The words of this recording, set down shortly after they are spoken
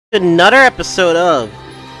Another episode of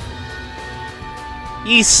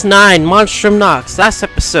East 9 Monstrum Nox. Last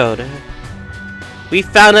episode, we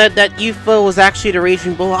found out that Yufa was actually the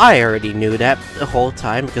Raging Bull. I already knew that the whole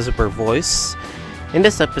time because of her voice. In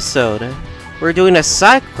this episode, we're doing a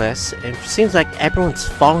side quest, and it seems like everyone's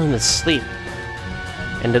falling asleep.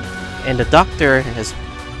 And the doctor has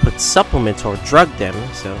put supplements or drugged them,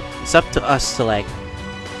 so it's up to us to like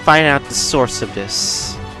find out the source of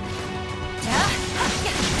this.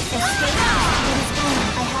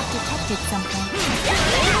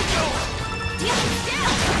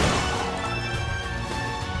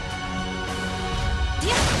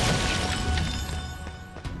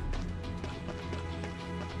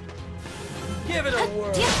 Give it a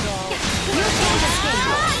whirl, doll.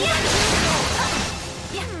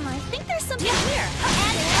 I think there's something here.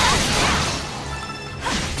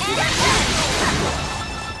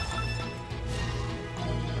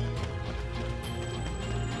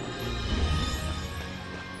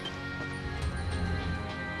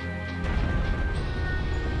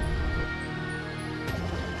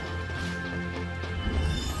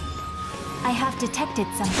 I have detected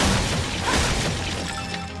something.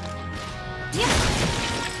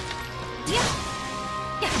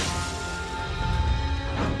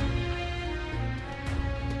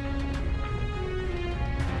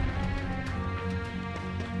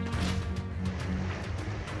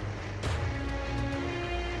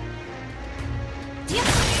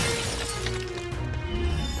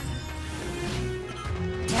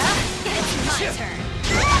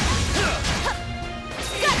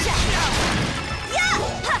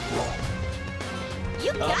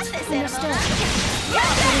 You got this, Understood.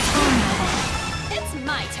 It's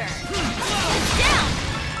my turn. It's down.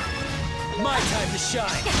 My time to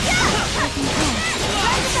shine.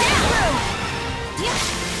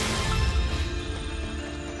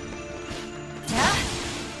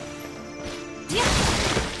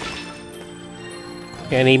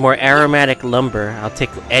 I need more aromatic lumber. I'll take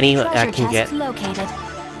any I can get. Located.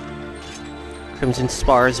 Crimson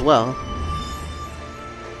Spar as well.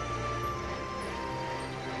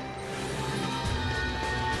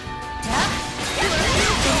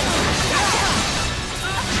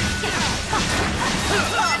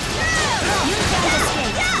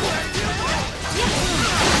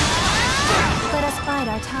 Let us bide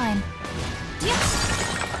our time.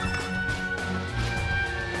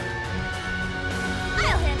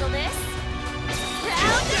 I'll handle this.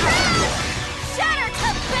 Round and round. Shatter to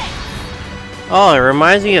base. Oh, it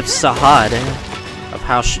reminds me of Sahad, of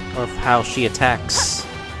how she attacks.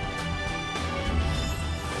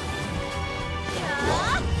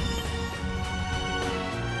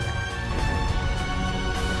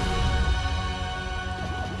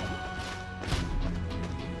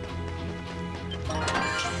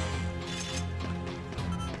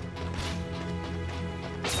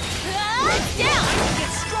 Down.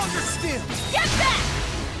 Get stronger still. Get back.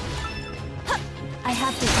 I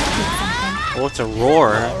have detected something. Oh, it's a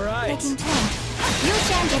roar. All right. Taking 10. Your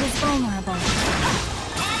jacket is vulnerable.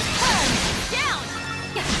 Down.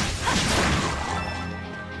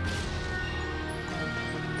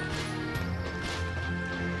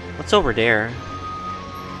 What's over there?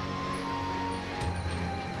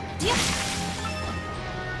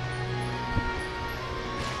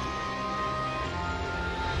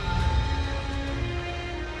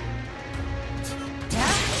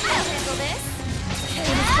 I'll handle this. It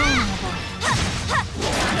is vulnerable.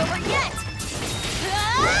 Not over yet. It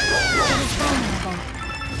is vulnerable.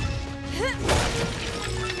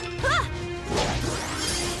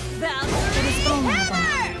 It is vulnerable.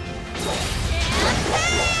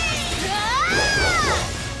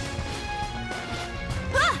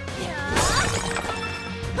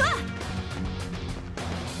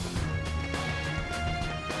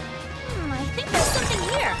 I think there's something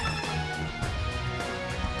here.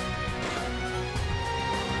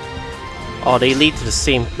 Oh, they lead to the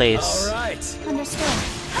same place. All right. Understood.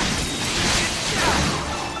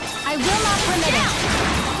 I will not permit it.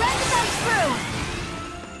 Run them through.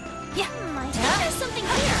 I think there's something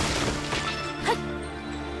here.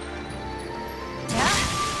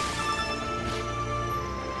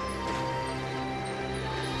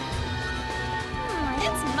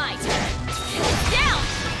 It's my turn. Down.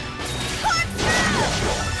 Corkscrew.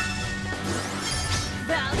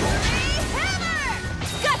 Valkyrie hammer.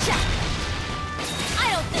 Gotcha. I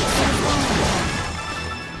don't think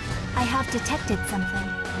I have detected something.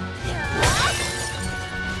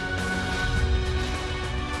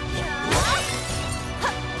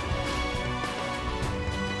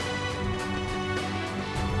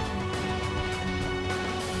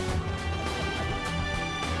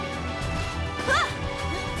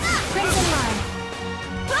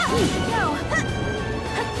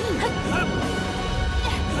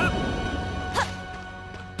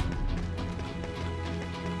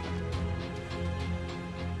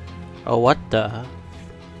 Oh, what the?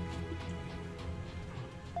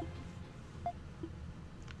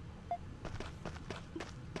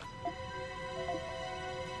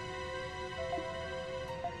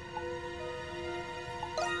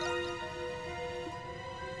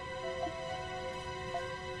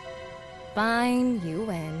 Fine, you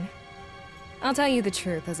win. I'll tell you the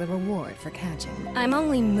truth as a reward for catching. I'm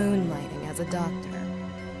only moonlighting as a doctor.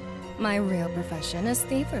 My real profession is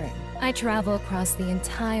thievery. I travel across the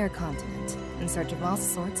entire continent in search of all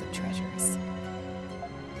sorts of treasures.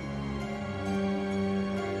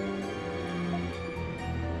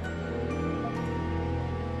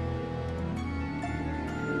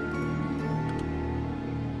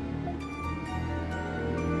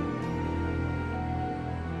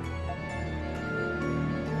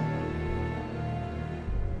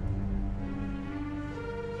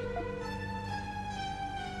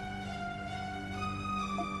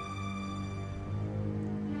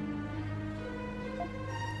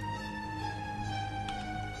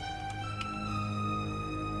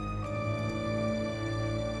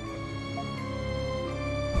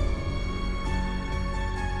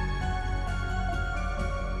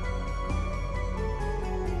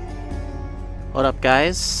 What up,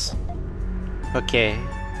 guys? Okay.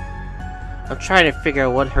 I'm trying to figure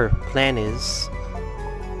out what her plan is.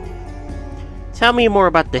 Tell me more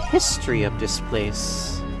about the history of this place.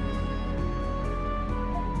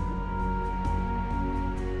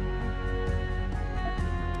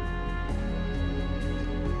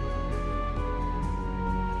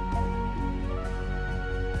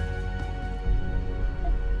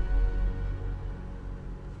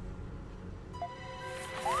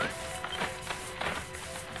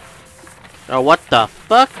 Oh, what the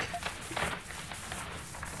fuck?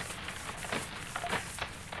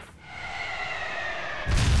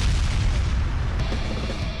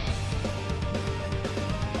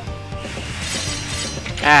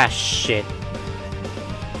 Ah, shit.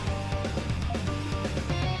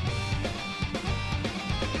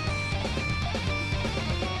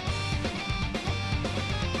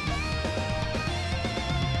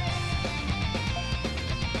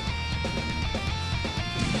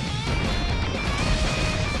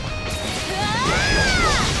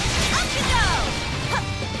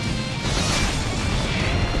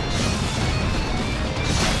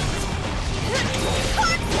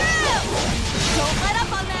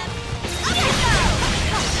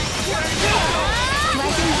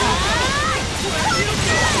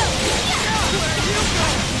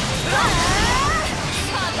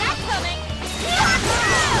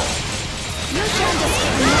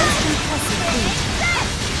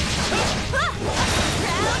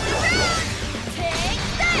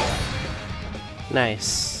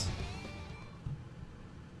 Nice.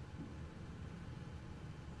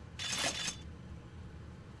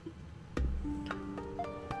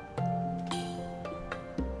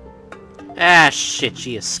 Ah, shit,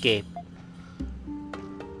 she escaped.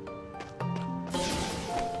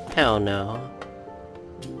 Hell no.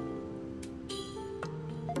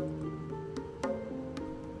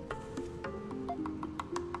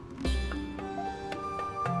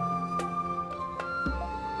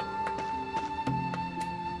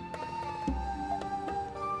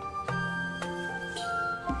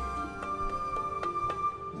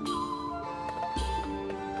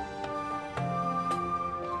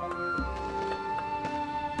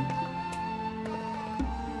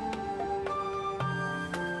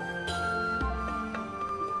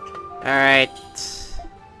 Alright.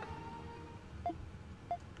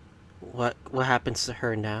 What happens to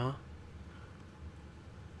her now?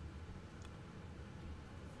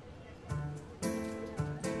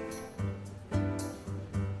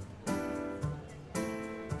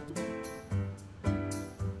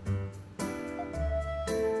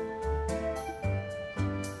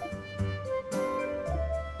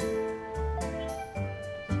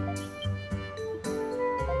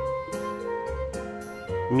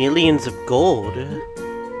 Millions of gold.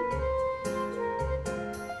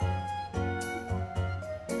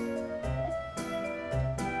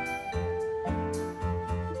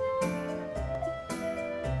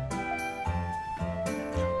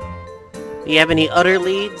 Do you have any other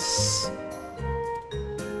leads?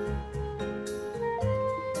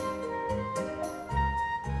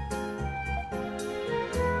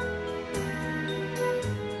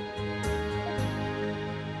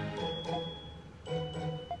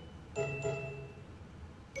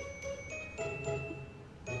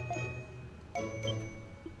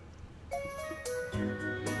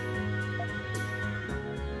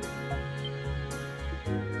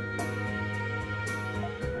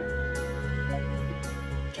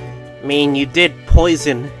 I mean, you did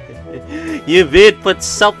poison You did put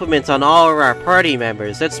supplements on all of our party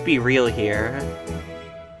members. Let's be real here.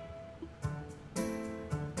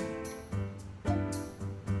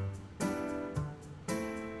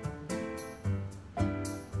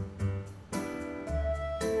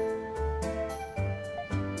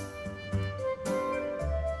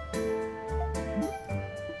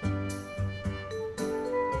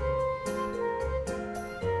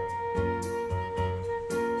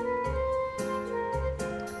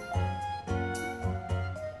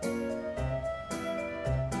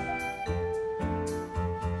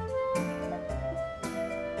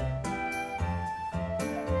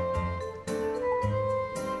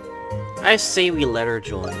 I say we let her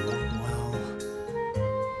join. Well,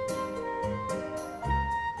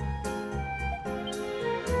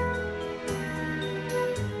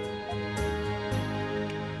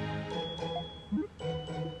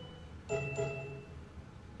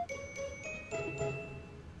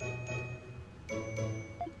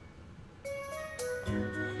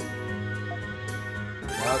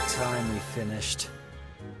 about time we finished.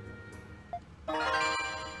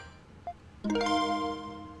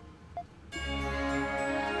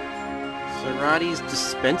 Sarati's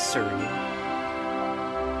dispensary.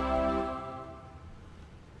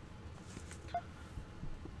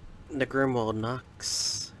 The Grimwald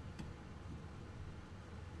knocks.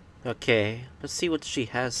 Okay, let's see what she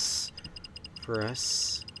has for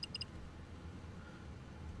us.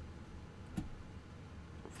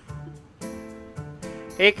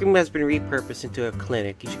 Acrum has been repurposed into a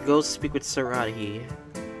clinic. You should go speak with Sarati.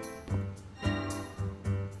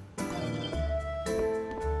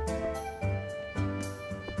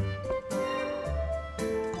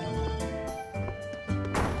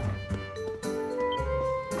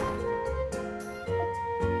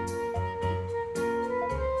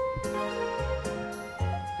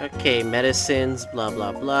 Okay, medicines, blah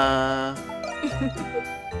blah blah.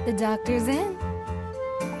 The doctor's in.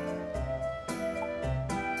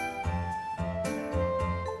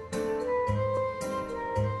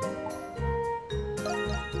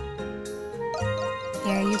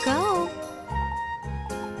 Here you go.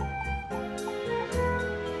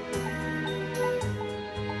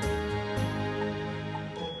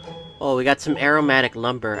 Oh, we got some aromatic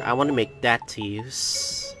lumber. I want to make that to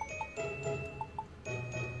use.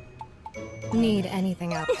 Need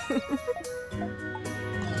anything else?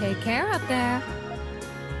 Take care up there.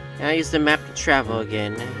 Now use the map to travel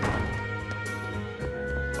again.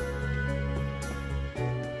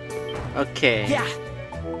 Okay. Yeah.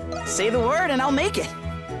 Say the word and I'll make it.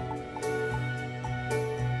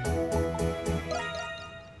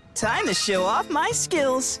 Time to show off my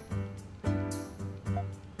skills.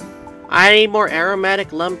 I need more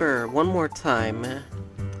aromatic lumber. One more time.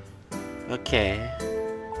 Okay.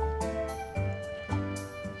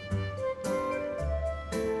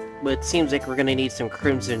 But it seems like we're gonna need some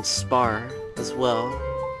crimson spar as well.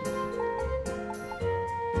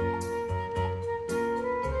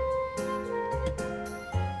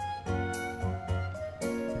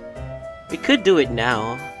 We could do it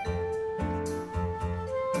now.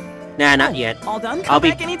 Nah, not yet. All done? Come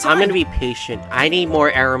back anytime. I'm gonna be patient. I need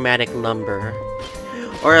more aromatic lumber.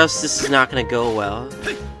 Or else this is not gonna go well.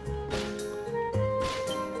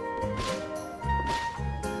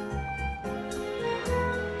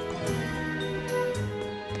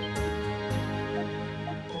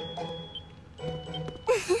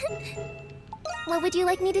 What would you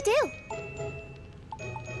like me to do?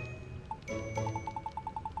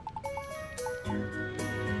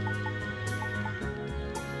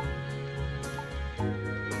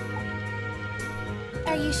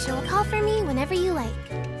 Are you sure? Call for me whenever you like.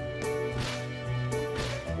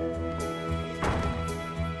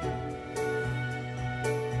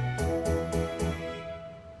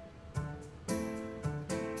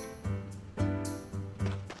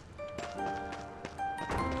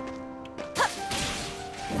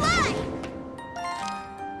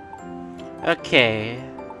 Okay.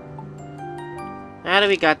 Now that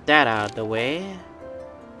we got that out of the way.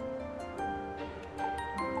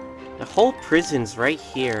 The whole prison's right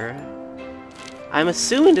here. I'm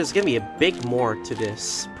assuming there's gonna be a big more to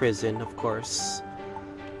this prison, of course.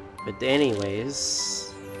 But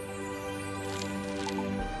anyways.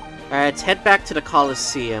 Alright, let's head back to the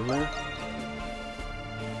Colosseum.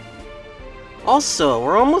 Also,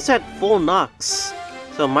 we're almost at full Nox.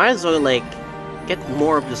 So might as well, like, get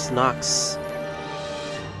more of this Nox.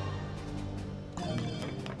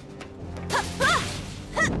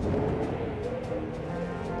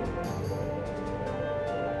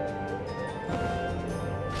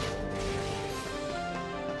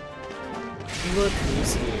 look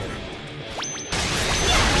who's here.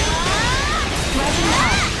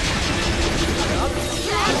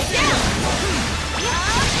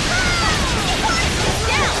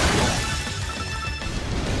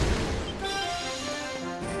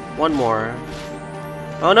 One more.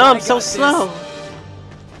 Oh no, I'm so slow!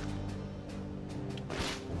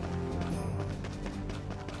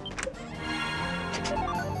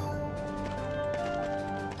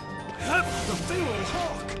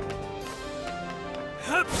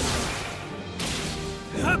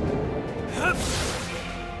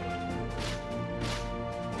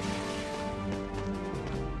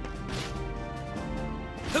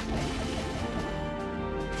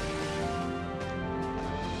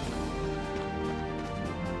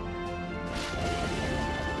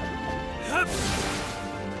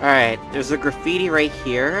 Alright, there's a graffiti right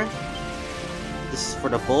here. This is for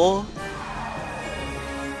the bull.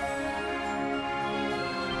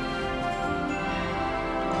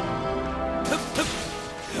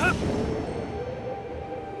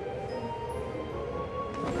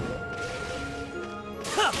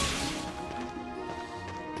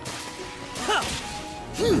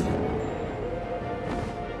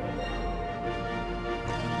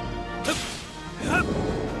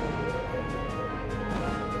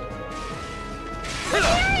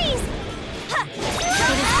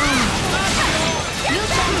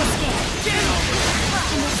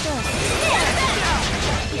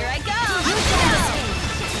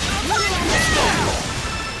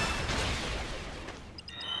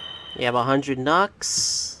 You have 100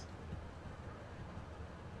 knocks.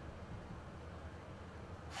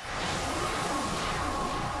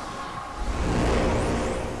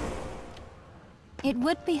 It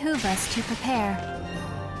would behoove us to prepare.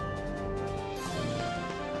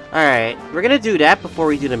 Alright, we're gonna do that before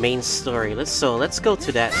we do the main story. Let's go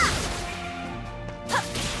to that.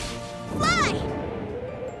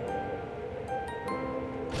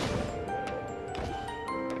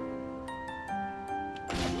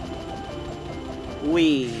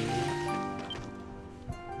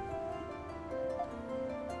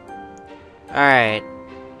 Alright.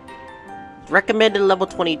 Recommended level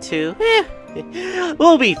 22.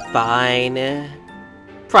 We'll be fine.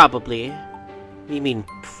 Probably. What do you mean,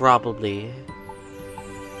 probably?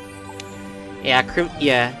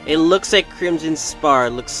 Yeah, it looks like Crimson Spar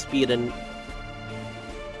looks to be the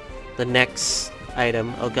next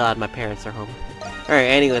item. Oh god, my parents are home. Alright,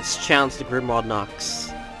 anyway, let's challenge the Grimwald Nox.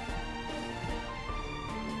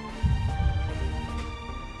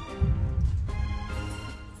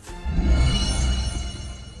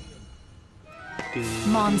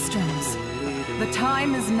 Monstrums, the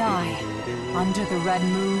time is nigh. Under the red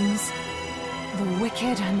moons, the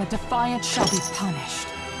wicked and the defiant shall be punished.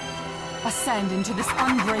 Ascend into this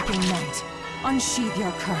unbreaking night. Unsheathe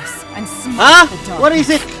your curse and smite the dark. What is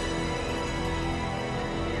it?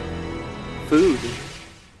 Food.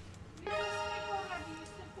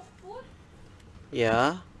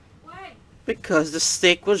 Yeah. Because the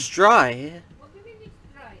steak was dry.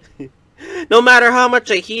 No matter how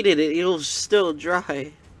much I heated it, it was still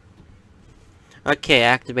dry. Okay,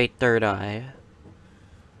 activate third eye.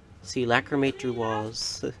 See, lacrimate through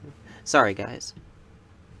walls. Sorry, guys.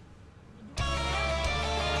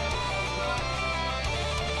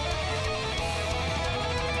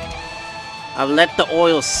 I'll let the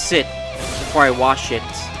oil sit before I wash it.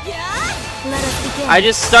 Let us begin. I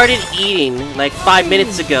just started eating like 5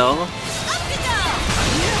 minutes ago.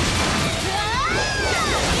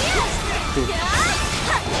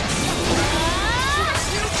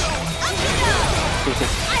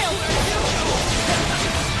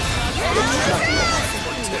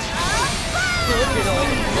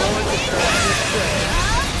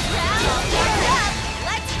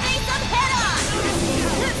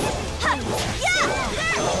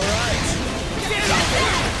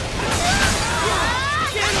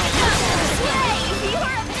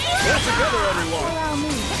 Allow me.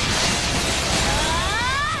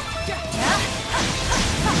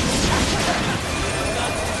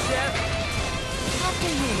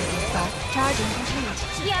 After you, but charging complete.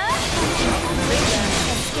 Yeah.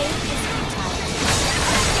 Escape is futile.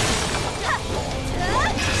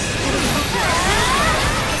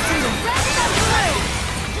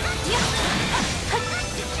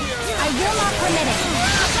 I will not permit it.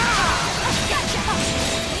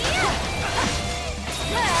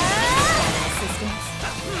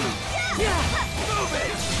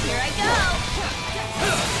 Here I go.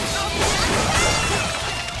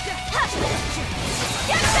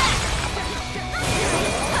 Get back. Get back.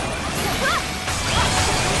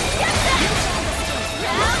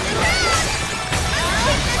 Round and round.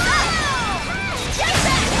 Keep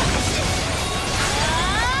this up. Get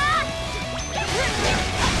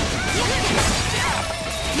back.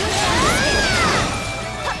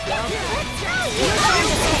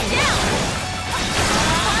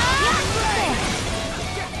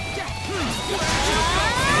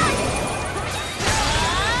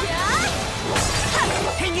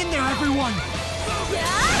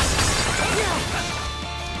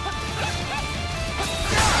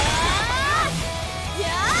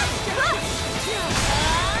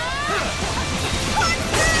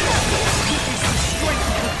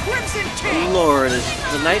 lord,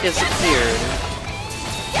 the knight has appeared.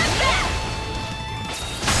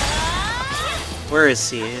 Where is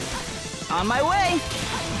he? On my way.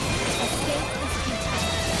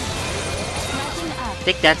 I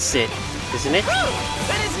think that's it, isn't it?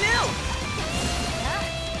 That is new.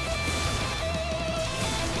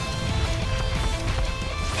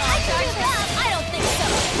 I don't think so.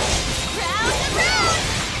 Round and round.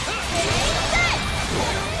 Take that.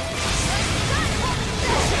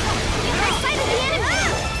 Get right side of the enemy.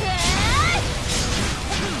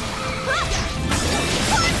 Punch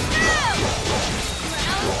through.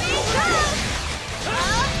 Round we go.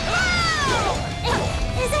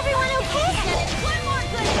 Is everyone okay? That is one more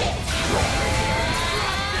good hit.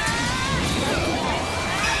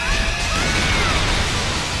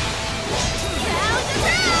 Round and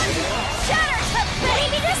round. Shatter to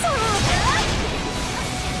baby this'll help.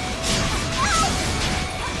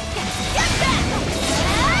 Get back.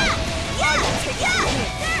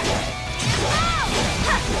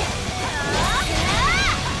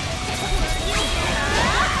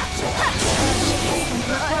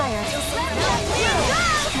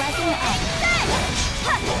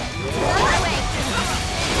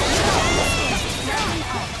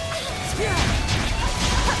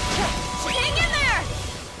 Hang in there.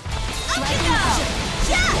 Up you go.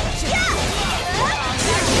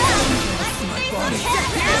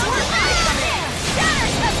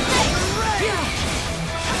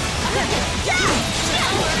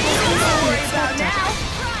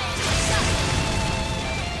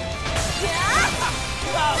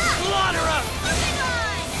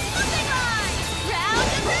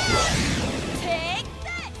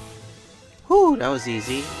 Whew, that was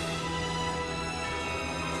easy.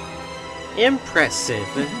 Impressive.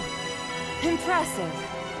 Impressive.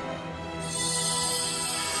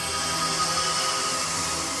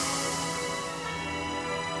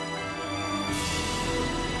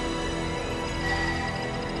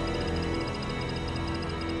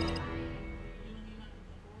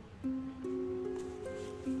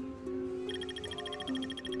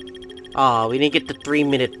 Aw, we didn't get the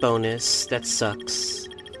 3-minute bonus. That sucks.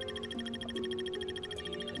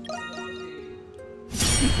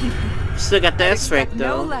 Still got the S rank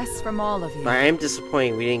though. No less from all of you. But I am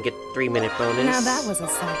disappointed we didn't get the 3-minute bonus. Now that was a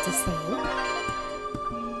sight to see.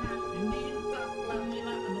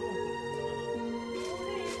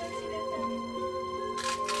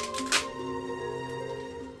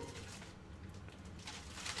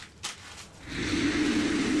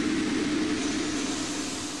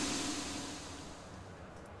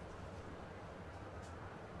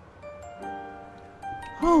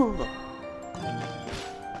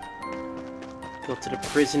 Go to the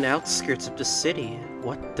prison outskirts of the city.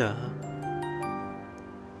 What the?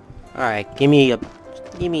 Alright,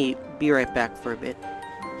 be right back for a bit.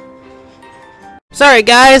 Sorry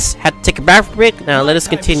guys, had to take a back for a bit. Now let us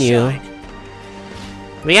continue.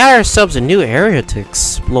 We got ourselves a new area to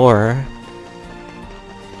explore.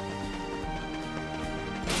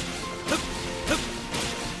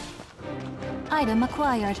 Item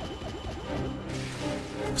acquired.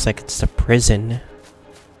 Looks like it's the prison.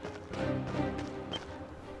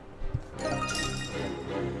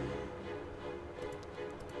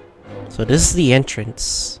 So this is the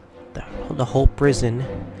entrance. The whole prison.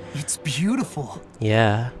 It's beautiful.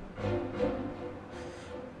 Yeah.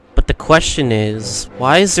 But the question is,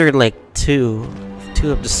 why is there like two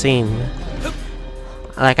of the same?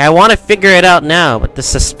 Like, I want to figure it out now, but the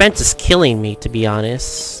suspense is killing me, to be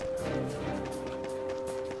honest.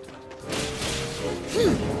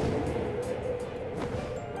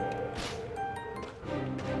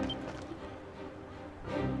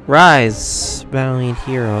 Rise, valiant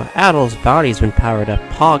hero. Adol's body's been powered up.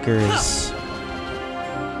 Poggers.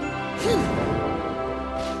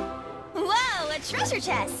 Whoa, a treasure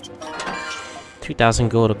chest. 2,000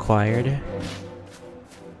 gold acquired.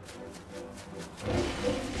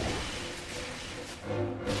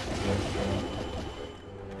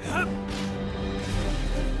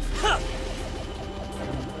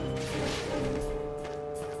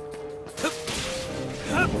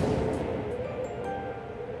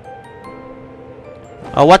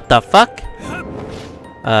 Oh, what the fuck?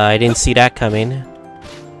 I didn't see that coming.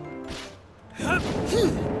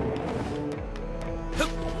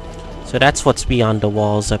 So that's what's beyond the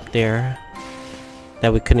walls up there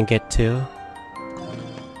that we couldn't get to.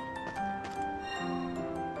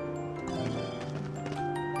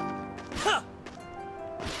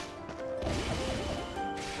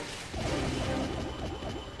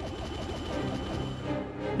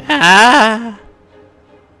 Ah!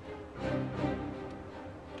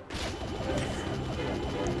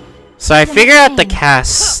 So I figured out the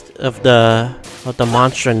cast of the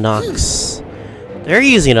Monstrum Nox. They're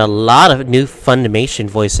using a lot of new Funimation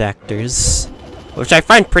voice actors, which I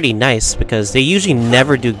find pretty nice because they usually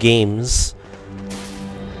never do games.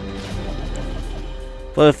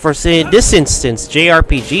 But for say this instance,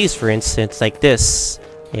 JRPGs for instance, like this,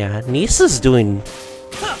 yeah, Nisa's doing.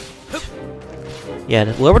 Yeah,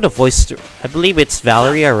 whoever the voice, I believe it's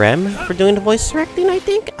Valeria Rem for doing the voice directing. I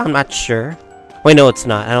think I'm not sure. Wait, no, it's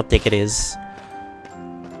not. I don't think it is.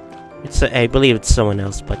 It's I believe it's someone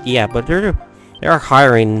else. But yeah, but they're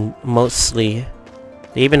hiring mostly.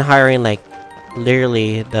 They've been hiring like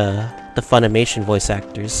literally the Funimation voice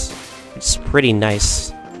actors. It's pretty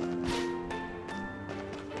nice.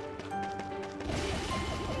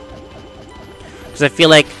 Because I feel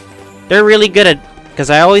like they're really good at. Because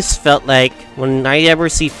I always felt like when I ever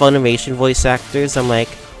see Funimation voice actors, I'm like,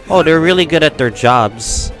 oh, they're really good at their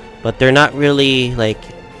jobs, but they're not really like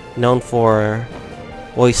known for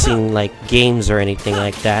voicing like games or anything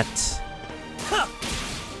like that.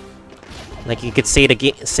 Like you could say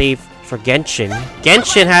for Genshin.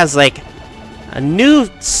 Genshin has like a new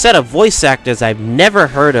set of voice actors I've never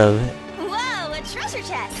heard of. Whoa, a treasure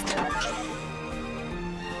chest!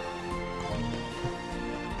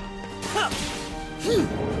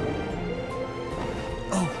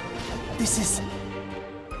 Oh, this is...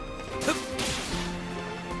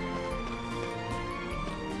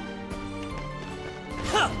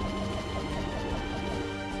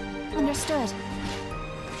 Understood.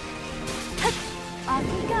 Off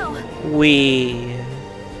we go.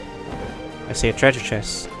 I see a treasure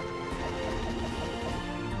chest.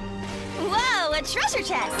 Whoa, a treasure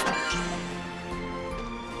chest!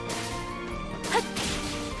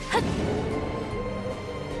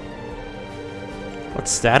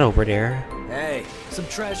 What's that over there? Hey, some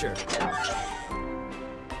treasure.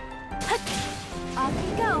 Off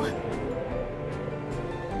we go.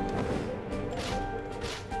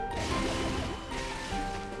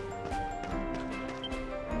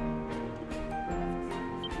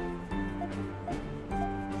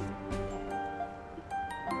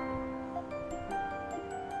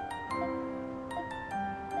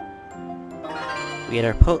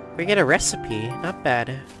 We get a recipe, not bad.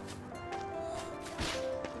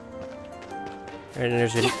 And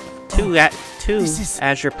there's two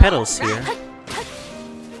azure petals here.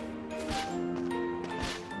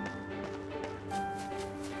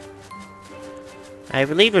 I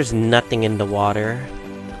believe there's nothing in the water,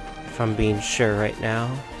 if I'm being sure right now.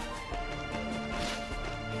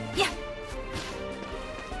 Yeah.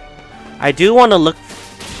 I do want to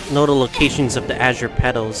know the locations of the azure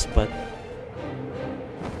petals, but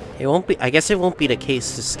it won't be. I guess it won't be the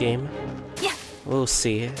case this game. Yeah. We'll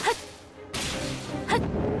see.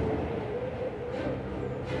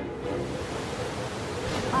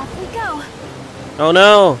 Off we go. Oh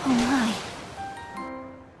no! Oh my.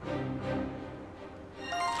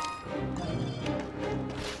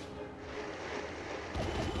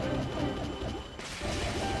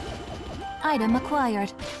 Item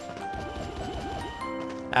acquired.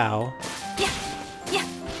 Ow. Yeah. Yeah.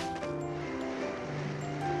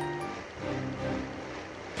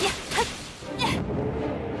 Yeah. Yeah.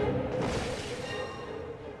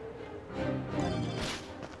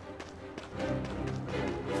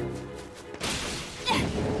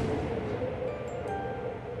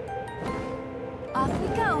 Off we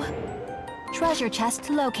go. Treasure chest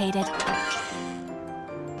located.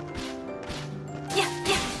 Yeah.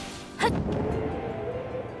 Yeah.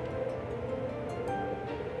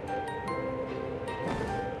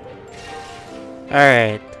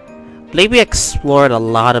 Alright. Believe we explored a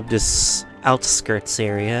lot of this outskirts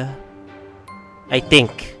area. I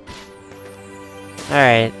think.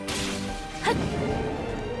 Alright.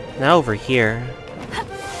 Now over here.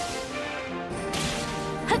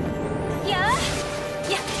 Yeah.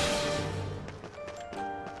 Yeah.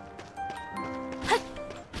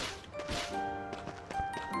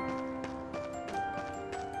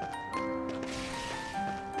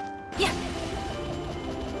 Yeah.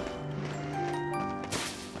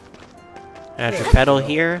 Azure petal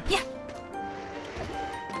here. Yeah.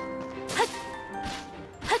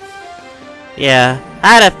 Yeah, I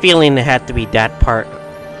had a feeling it had to be that part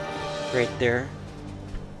right there.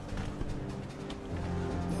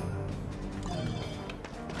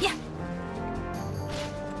 Yeah.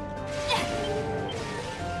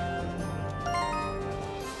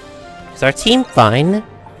 Is our team fine?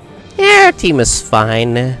 Yeah, our team is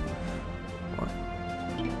fine.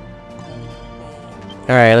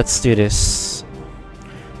 Alright, let's do this.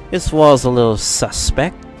 This wall's a little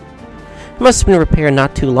suspect. It must have been repaired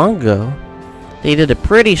not too long ago. They did a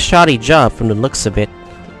pretty shoddy job from the looks of it.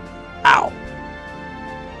 Ow!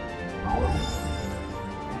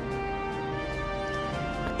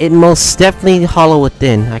 it most definitely hollow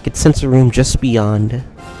within. I could sense a room just beyond.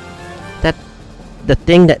 The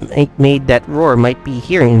thing that made that roar might be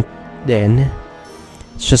hearing then.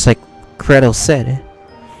 It's just like Credo said.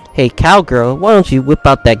 Hey, cowgirl, why don't you whip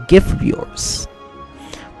out that gift of yours?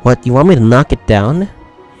 What, you want me to knock it down?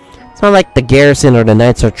 It's not like the garrison or the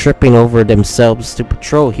knights are tripping over themselves to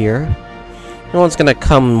patrol here. No one's gonna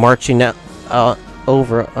come marching out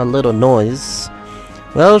over a little noise.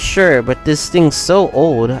 Well, sure, but this thing's so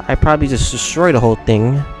old, I probably just destroy the whole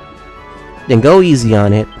thing. Then go easy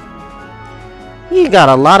on it. You got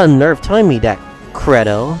a lot of nerve telling me that,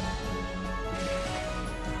 Credo.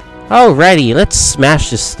 Alrighty, let's smash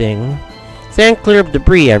this thing. Stand clear of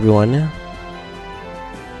debris, everyone.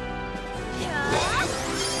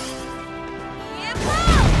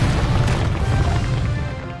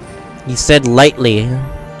 You said lightly.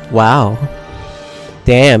 Wow.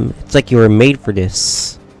 Damn, it's like you were made for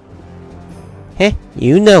this. Heh,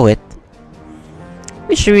 you know it.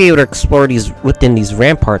 We should be able to explore within these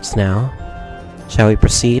ramparts now. Shall we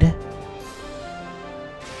proceed?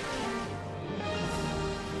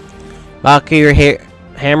 Valkyrie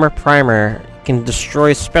Hammer Primer can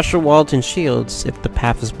destroy special walls and shields if the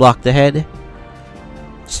path is blocked ahead.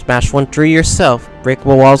 Smash one through yourself.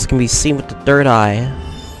 Breakable walls can be seen with the third eye.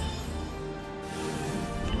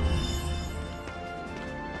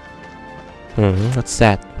 What's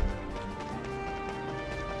that?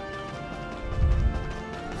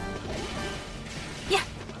 Yeah.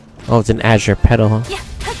 Oh, it's an azure petal. Yeah.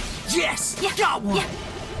 Yes! Got one!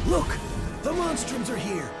 Look! The Monstrums are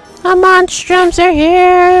here! The Monstrums are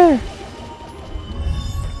here!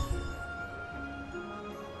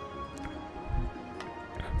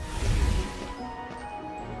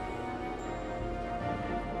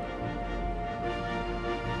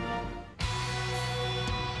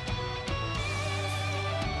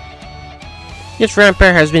 This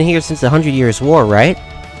rampart has been here since the 100 Years' War, right?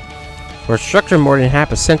 For a structure more than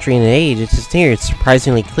half a century in age, its exterior is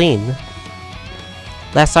surprisingly clean.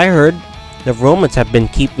 Last I heard, the Romans have been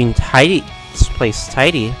keeping this place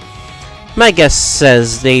tidy. My guess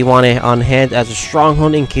says they want it on hand as a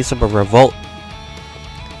stronghold in case of a revolt.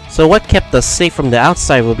 So what kept us safe from the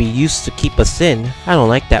outside will be used to keep us in. I don't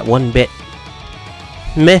like that one bit.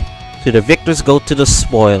 Meh. To the victors go to the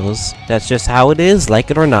spoils. That's just how it is, like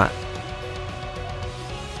it or not.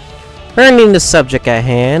 Turning the subject at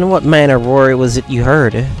hand, what manner of roar was it you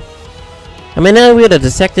heard? I mean, now we would have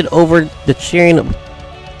detected over the cheering of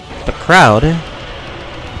the crowd.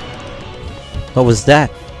 What was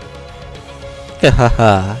that?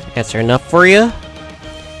 Hahaha, answer enough for you?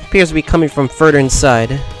 Appears to be coming from further inside.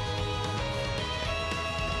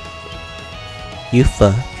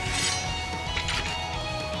 Yufa.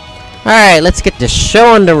 Alright, let's get this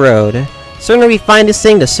show on the road. The sooner we find this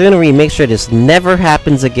thing, the sooner we make sure this never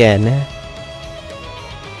happens again.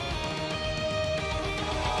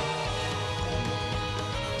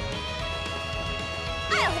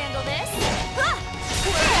 I'll handle this.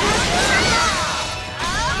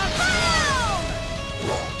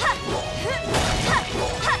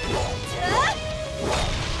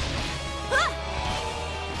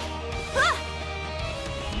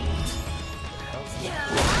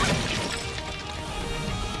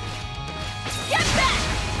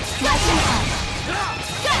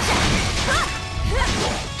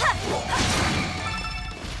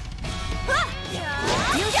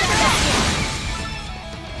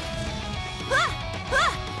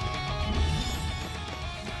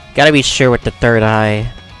 Gotta be sure with the third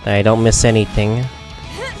eye that I don't miss anything.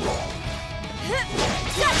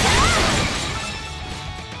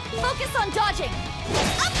 Focus on dodging.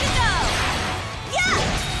 Up you go.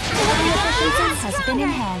 Defense has been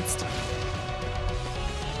enhanced.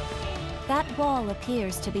 That wall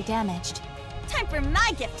appears to be damaged. Time for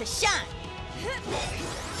my gift to shine.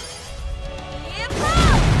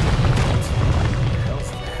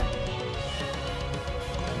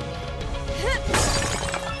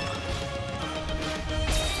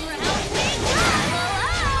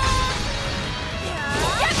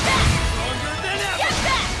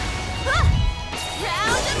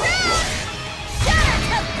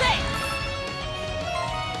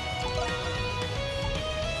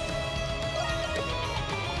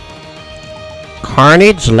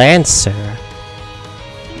 Carnage Lancer.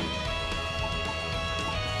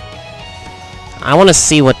 I want to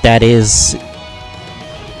see what that is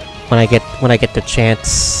when I get the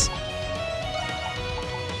chance.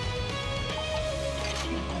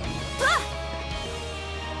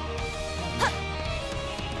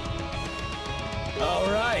 All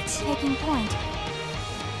right. Taking point.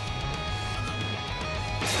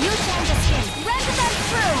 You shan't escape. Resident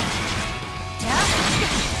through.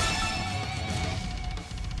 Yeah.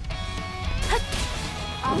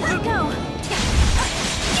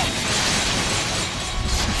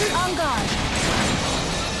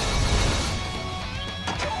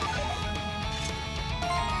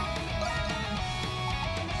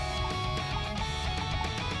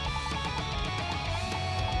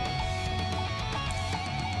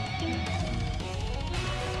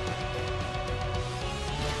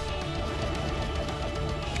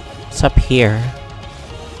 It's up here.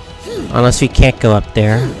 Unless we can't go up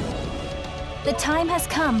there. The time has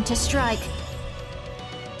come to strike.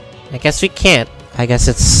 I guess we can't. I guess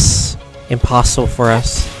it's impossible for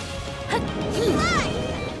us. I'll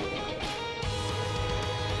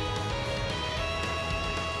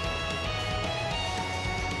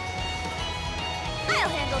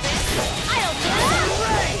handle this. I'll do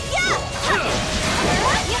it. Yeah.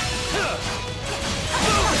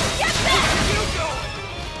 Get back.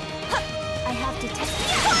 I have detected.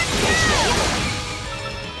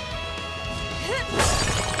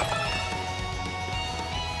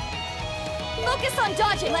 Focus on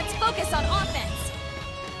dodging. Let's focus on offense.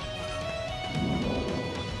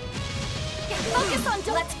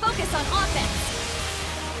 Let's focus on offense.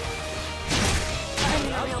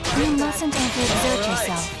 You mustn't overexert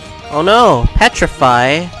yourself. Oh no!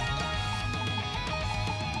 Petrify!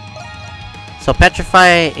 So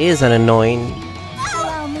Petrify is an annoying...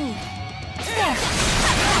 Allow me. There.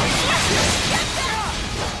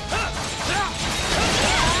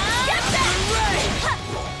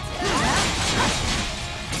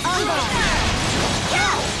 On guard.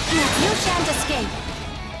 You shan't escape.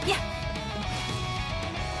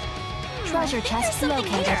 Treasure chest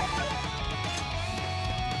located.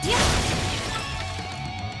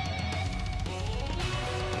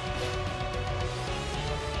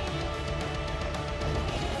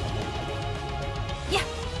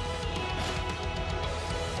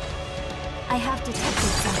 I have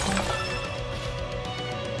detected something.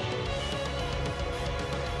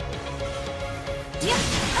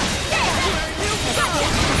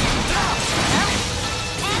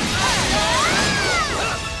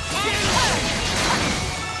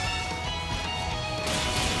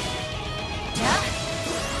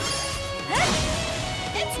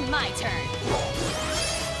 It's my turn.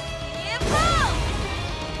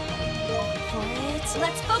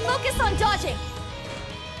 Let's focus on dodging.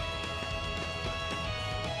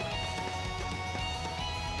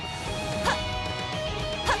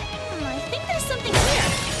 I think there's something here.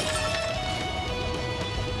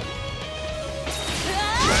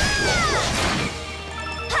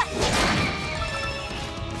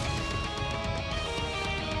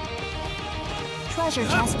 Treasure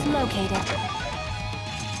chest located.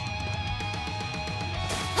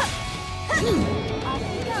 Off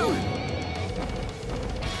we go.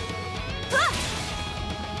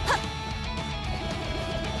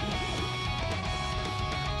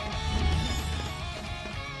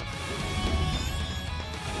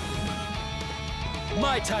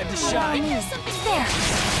 My time to Allow shine. me. There.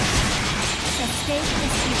 The stage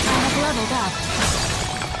is I have leveled up.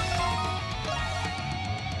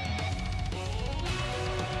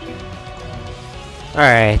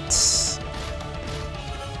 Alright.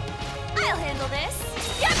 I'll handle this.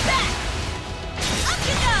 Get back! Up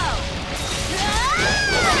you go!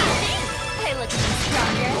 I look even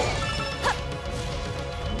stronger.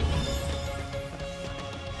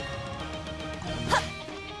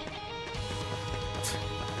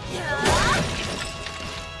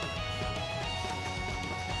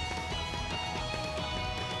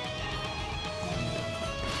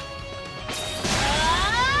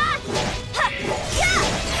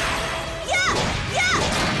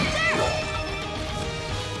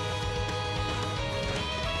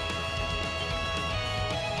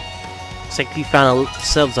 Looks like we found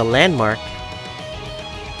ourselves a landmark.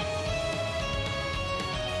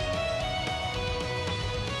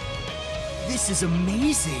 This is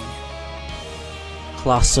amazing.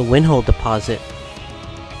 Colossal Windhole Deposit.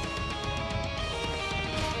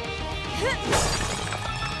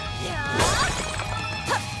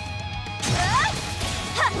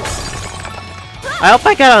 I hope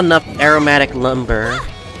I got enough aromatic lumber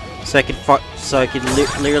so I could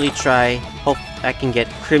literally try. Hope I can get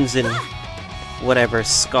Crimson, whatever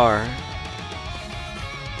scar.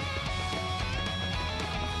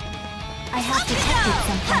 I have detected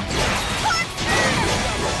something.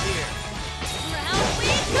 Round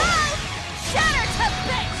we go! Shatter to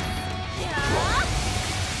bits!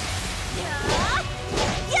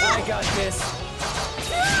 I got this.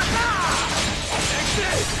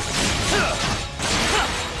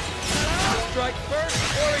 Strike first,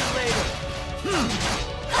 worry later.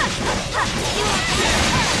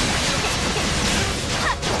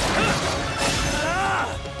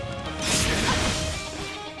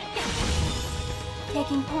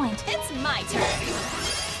 Taking point. It's my turn.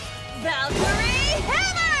 Valkyrie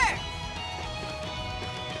Hammer!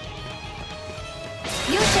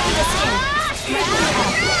 You shan't escape. Let me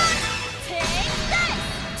help. Take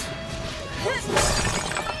this!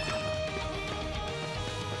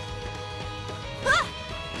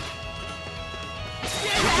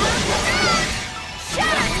 Round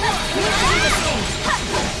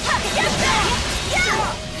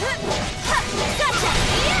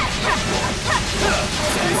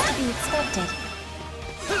expected.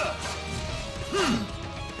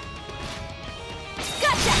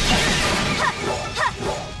 Gotcha!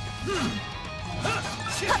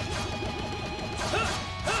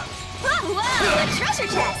 Whoa, a treasure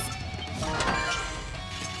chest!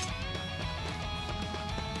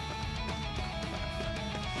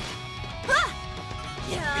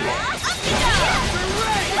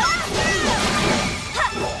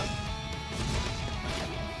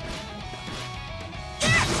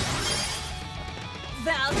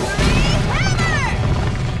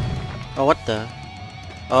 Oh, what the?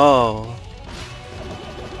 Oh.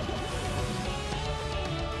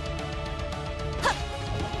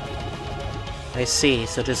 I see,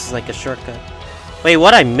 so this is like a shortcut. Wait,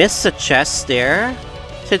 what? I missed a chest there?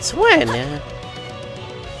 Since when?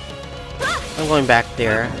 I'm going back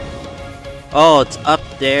there. Oh, it's up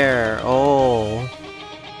there. Oh.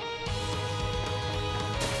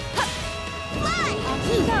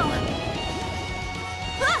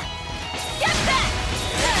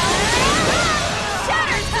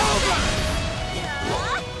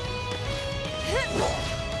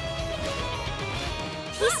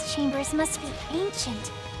 These chambers must be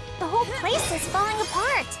ancient. The whole place is falling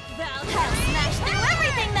apart. I'll smash through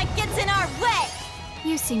everything that gets in our way.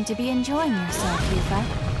 You seem to be enjoying yourself, Yuka.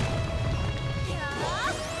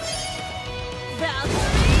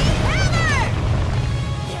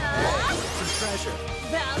 Some treasure.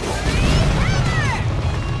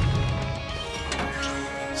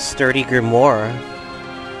 Sturdy grimoire.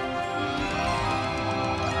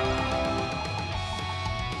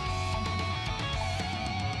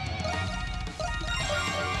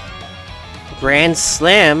 Grand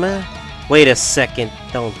Slam? Wait a second,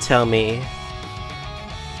 don't tell me.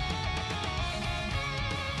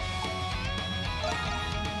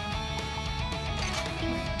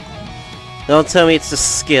 Don't tell me it's a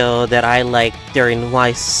skill that I like during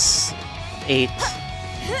Weiss 8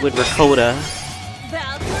 with Rakota.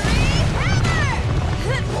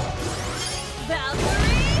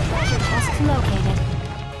 Treasure chest located.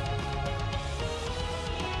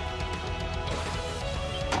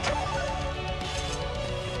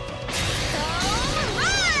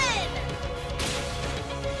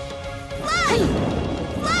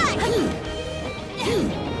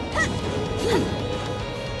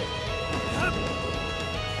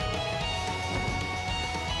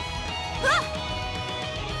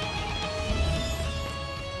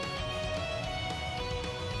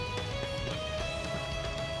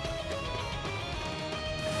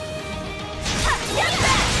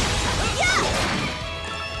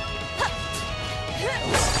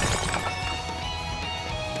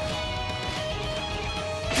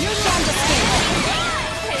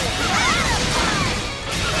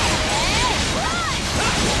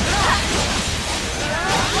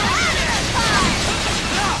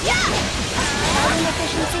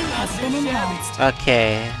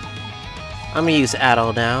 Okay. I'm gonna use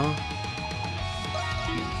Adol now.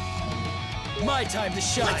 My time to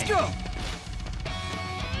shine. Let's go.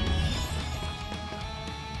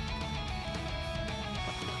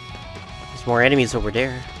 There's more enemies over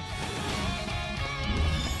there.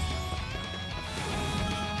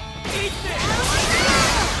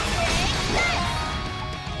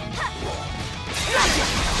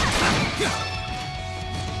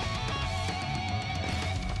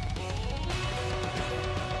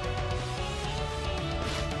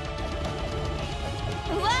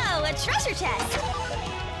 Whoa, a treasure chest!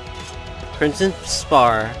 Crimson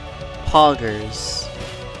Spar. Poggers.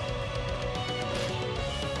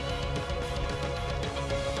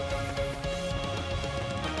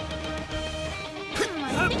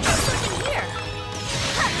 I think there's something here.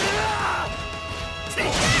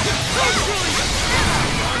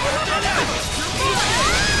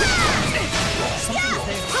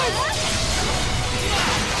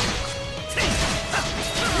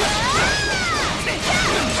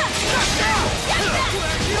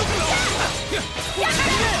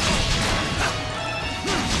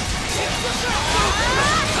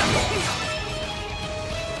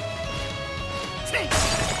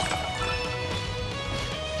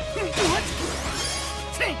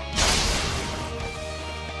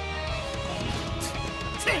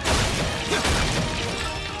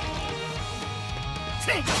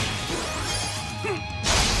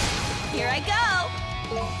 Here I go!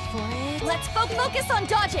 For it. Let's focus on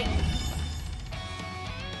dodging!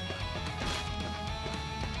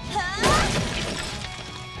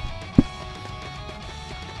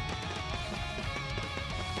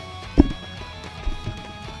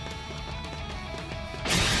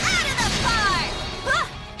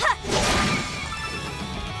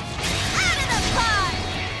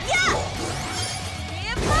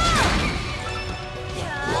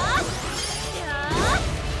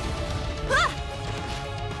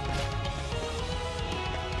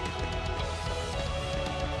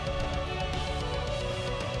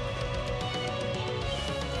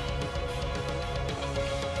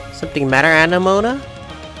 Something matter, Anamona?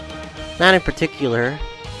 Not in particular.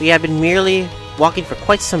 We have been merely walking for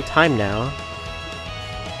quite some time now.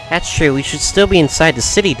 That's true, we should still be inside the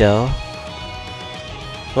city though.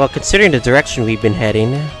 Well, considering the direction we've been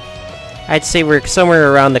heading, I'd say we're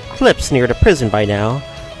somewhere around the cliffs near the prison by now.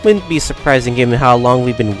 Wouldn't be surprising given how long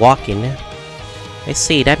we've been walking. I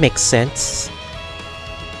see, that makes sense.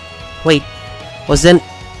 Wait, was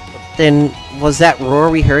that roar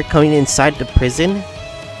we heard coming inside the prison?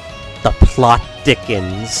 The plot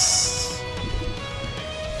thickens.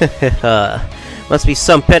 Must be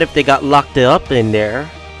some pet if they got locked up in there.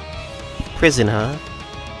 Prison, huh?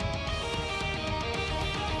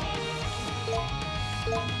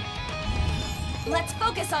 Let's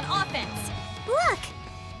focus on offense. Look!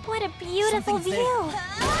 What a beautiful view.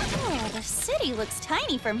 Oh, the city looks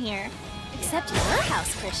tiny from here. Except your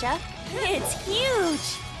house, Krisha. It's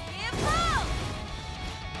huge.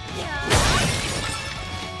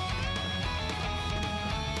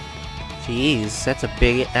 Jeez, that's a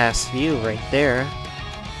big ass view right there.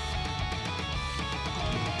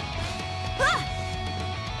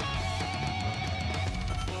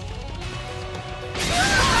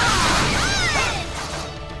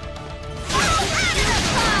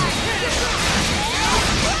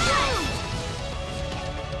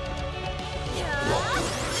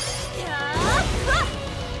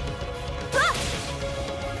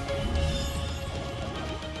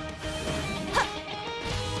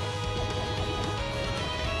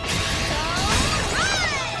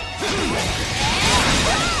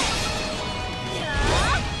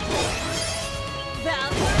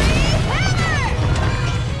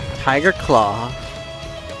 Tiger Claw.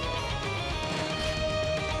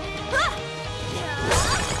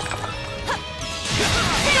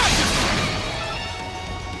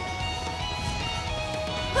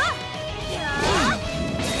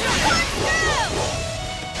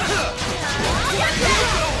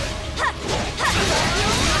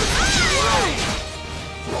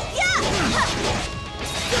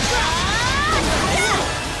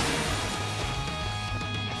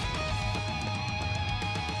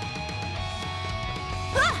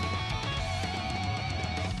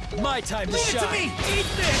 My time to shine. To me. Eat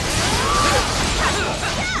this.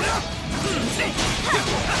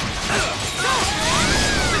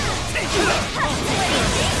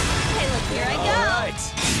 Hey, look, here I go. All right.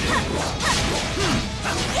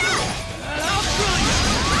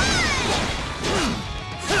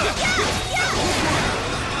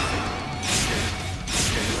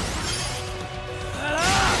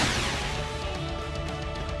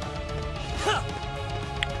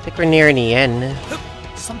 I think we're nearing the end.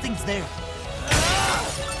 Something's there.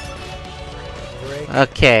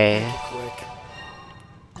 Okay.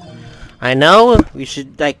 I know we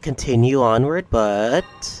should like continue onward, but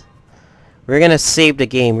we're gonna save the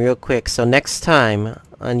game real quick. So next time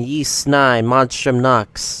on Ys 9 Monstrum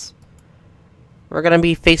Nox, we're gonna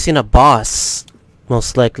be facing a boss,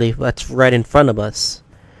 most likely. That's right in front of us.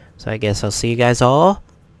 So I guess I'll see you guys all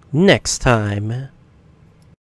next time.